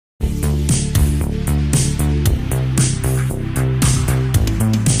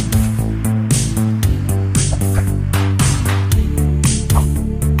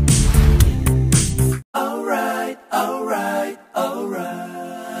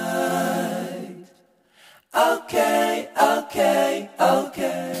Okay, okay,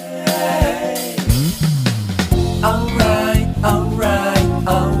 okay. Alright, alright,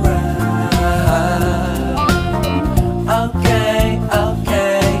 alright. Okay,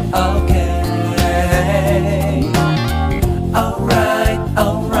 okay, okay. Alright,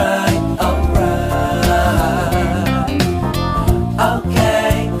 alright, alright.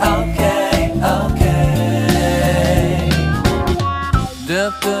 Okay, okay, okay.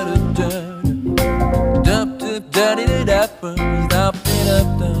 Dup dup dup dup dup daddy dup dup dup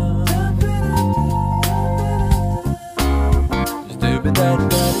dup dup. Stupid daddy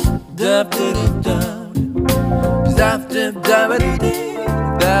dup dup dup dup dup daddy dup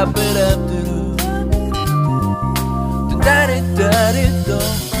dup daddy daddy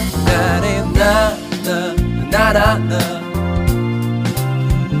dup daddy na na na na na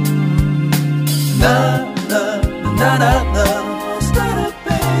na na na na.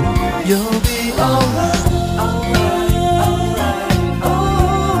 You'll be alright, alright, alright, oh.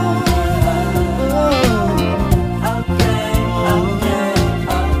 Okay, okay,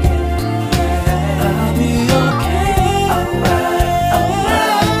 okay. I'll be okay. Alright,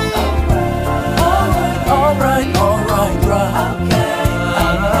 alright, alright, alright,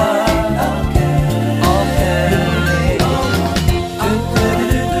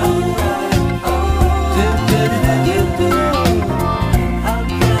 alright,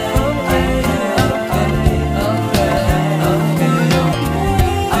 right.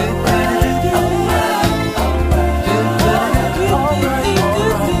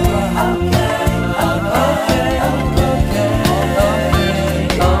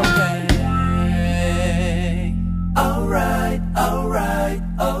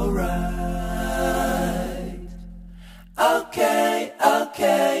 Okay, alright, okay,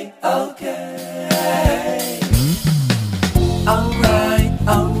 okay, okay, okay. Alright,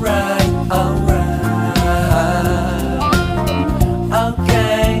 alright, alright.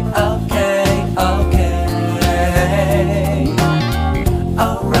 Okay, okay, okay.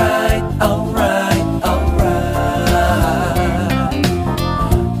 Alright, alright, alright.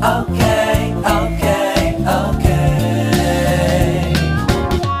 Okay, okay, okay.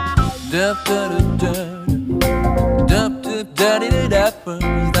 Dup dup dup dup dup daddy dup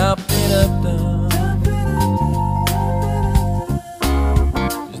dup dup dup.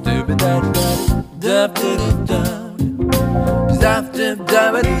 Stupid daddy dup dup dup dup dup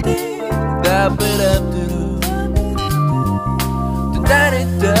daddy dup dup daddy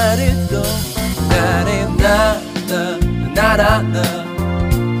daddy dup daddy na na na na na.